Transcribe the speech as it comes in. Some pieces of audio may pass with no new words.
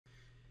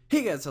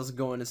Hey guys, how's it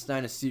going? It's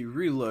Dynasty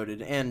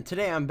Reloaded, and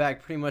today I'm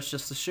back pretty much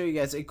just to show you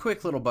guys a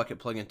quick little Bukkit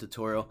plugin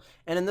tutorial.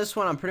 And in this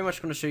one, I'm pretty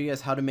much going to show you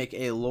guys how to make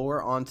a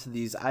lore onto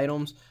these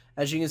items.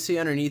 As you can see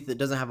underneath, it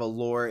doesn't have a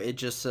lore, it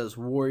just says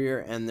warrior,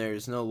 and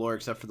there's no lore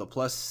except for the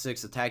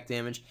 +6 attack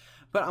damage.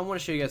 But I want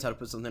to show you guys how to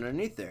put something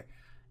underneath there.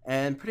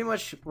 And pretty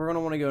much, we're going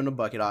to want to go into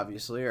Bukkit,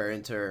 obviously, or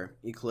into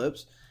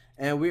Eclipse.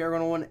 And we are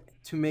going to want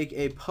to make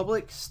a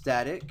public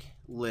static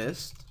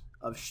list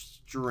of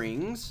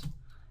strings.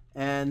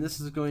 And this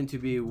is going to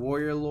be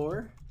warrior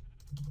lore,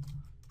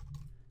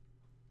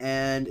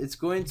 and it's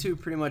going to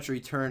pretty much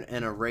return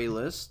an array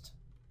list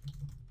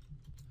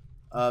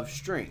of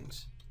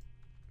strings,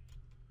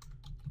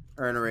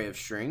 or an array of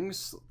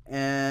strings.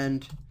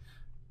 And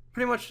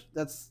pretty much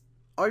that's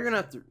all you're gonna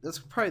have to, that's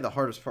probably the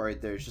hardest part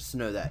right there, is just to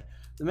know that.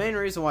 The main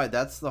reason why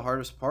that's the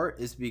hardest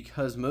part is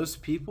because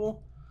most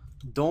people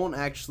don't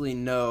actually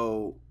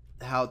know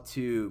how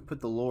to put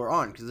the lore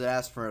on, because it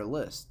asks for a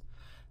list.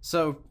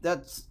 So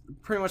that's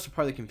pretty much the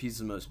part that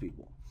confuses most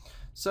people.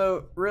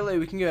 So really,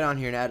 we can go down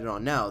here and add it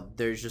on now.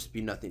 There's just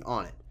be nothing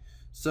on it.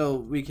 So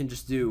we can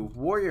just do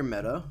warrior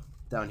meta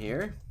down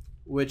here,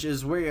 which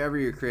is wherever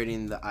you're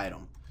creating the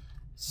item.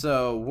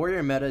 So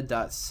warrior meta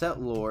dot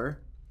set lore,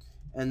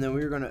 and then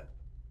we're gonna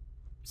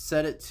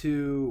set it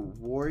to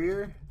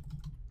warrior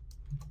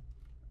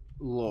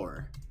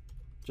lore,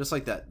 just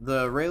like that.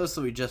 The array list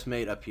that we just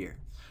made up here.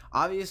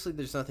 Obviously,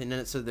 there's nothing in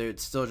it, so it'd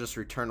still just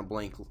return a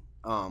blank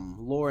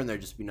lore, and there'd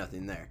just be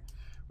nothing there.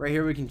 Right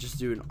here we can just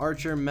do an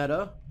archer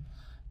meta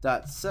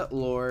dot set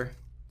lore,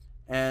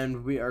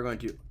 and we are going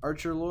to do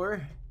archer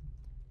lore,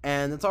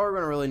 and that's all we're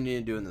going to really need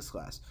to do in this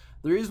class.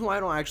 The reason why I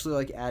don't actually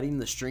like adding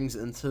the strings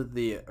into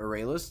the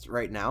array list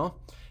right now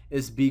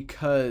is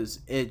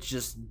because it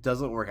just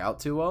doesn't work out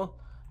too well.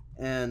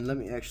 And let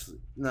me actually,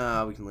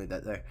 no, we can leave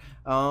that there.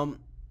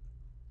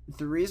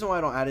 The reason why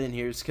I don't add it in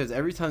here is because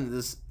every time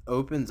this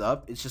opens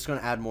up, it's just going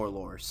to add more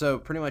lore. So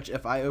pretty much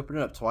if I open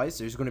it up twice,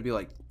 there's going to be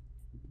like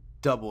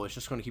double. It's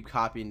just going to keep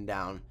copying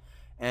down.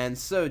 And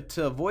so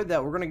to avoid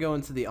that, we're going to go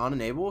into the on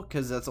enable,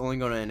 because that's only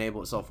going to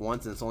enable itself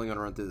once, and it's only going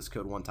to run through this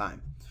code one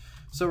time.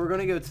 So we're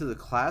going to go to the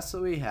class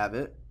that we have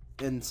it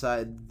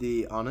inside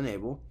the on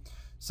enable.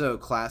 So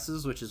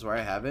classes, which is where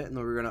I have it, and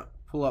then we're going to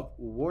pull up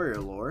warrior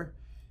lore,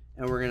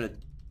 and we're going to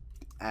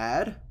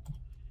add.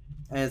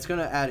 And it's going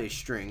to add a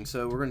string.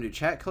 So we're going to do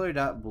chat color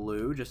dot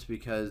blue, just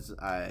because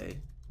I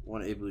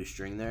want a blue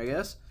string there, I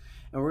guess.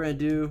 And we're going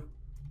to do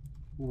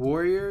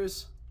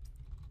warriors,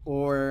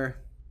 or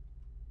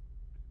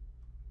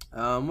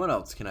what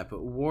else can I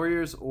put?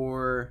 Warriors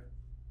or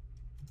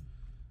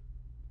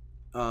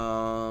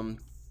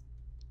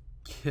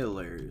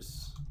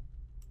killers.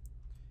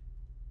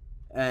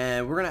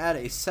 And we're going to add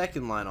a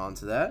second line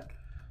onto that,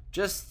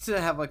 just to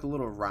have like a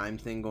little rhyme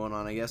thing going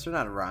on, I guess. Or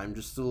not a rhyme,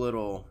 just a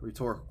little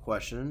rhetorical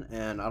question.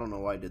 And I don't know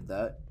why I did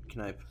that.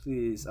 Can I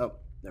please? Oh,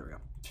 there we go.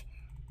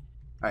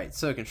 Alright,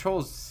 so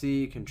Control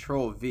C,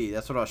 Control V.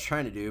 That's what I was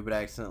trying to do, but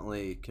I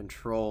accidentally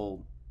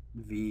Control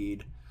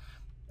V'd.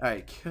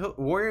 Alright,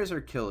 warriors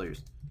or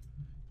killers?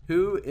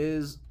 Who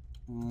is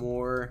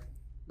more...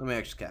 Let me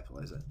actually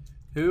capitalize that.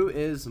 Who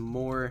is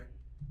more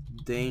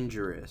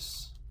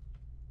dangerous?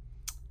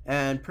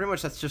 And pretty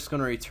much that's just going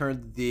to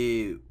return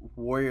the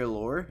warrior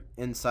lore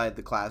inside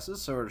the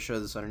classes, so we're going to show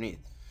this underneath.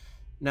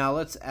 Now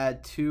let's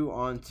add 2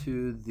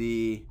 onto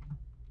the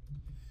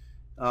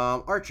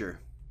archer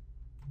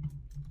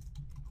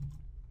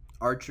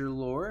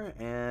lore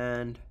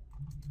and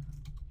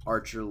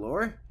archer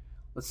lore.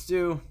 Let's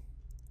do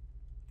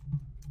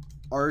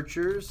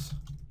archers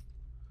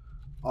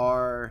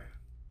are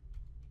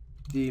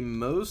the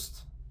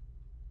most,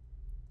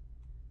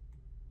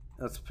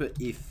 let's put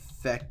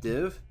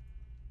effective.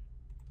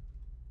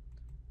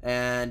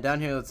 And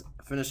down here, let's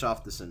finish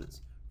off the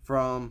sentence.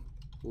 From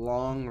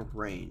long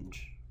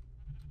range.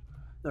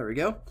 There we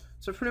go.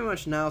 So pretty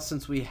much now,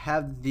 since we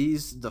have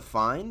these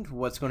defined,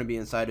 what's going to be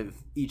inside of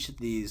each of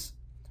these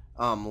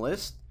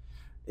lists,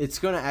 it's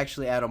going to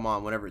actually add them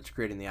on whenever it's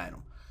creating the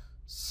item.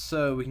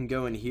 So we can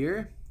go in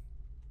here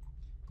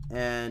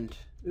and,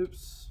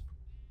 oops,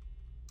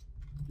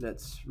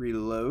 let's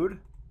reload.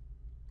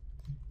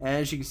 And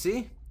as you can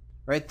see,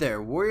 right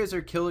there, warriors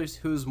or killers,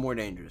 who's more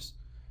dangerous?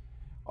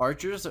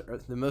 Archers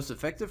are the most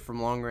effective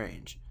from long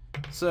range.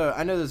 So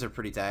I know those are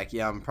pretty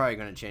tacky. I'm probably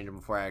going to change them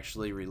before I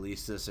actually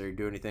release this or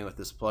do anything with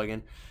this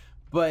plugin.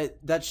 But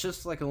that's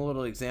just like a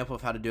little example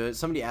of how to do it.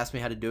 Somebody asked me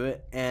how to do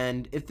it,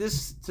 and if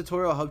this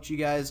tutorial helped you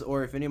guys,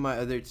 or if any of my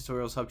other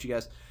tutorials helped you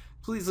guys,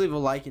 please leave a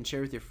like and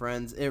share with your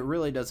friends. It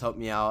really does help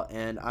me out,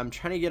 and I'm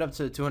trying to get up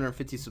to the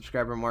 250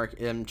 subscriber mark.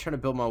 I'm trying to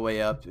build my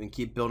way up and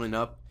keep building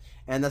up,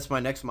 and that's my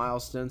next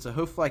milestone. So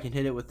hopefully I can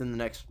hit it within the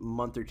next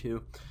month or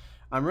two.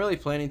 I'm really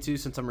planning to,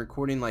 since I'm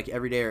recording like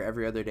every day or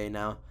every other day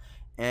now.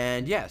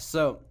 And yeah,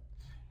 so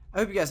I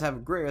hope you guys have a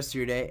great rest of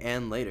your day,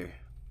 and later.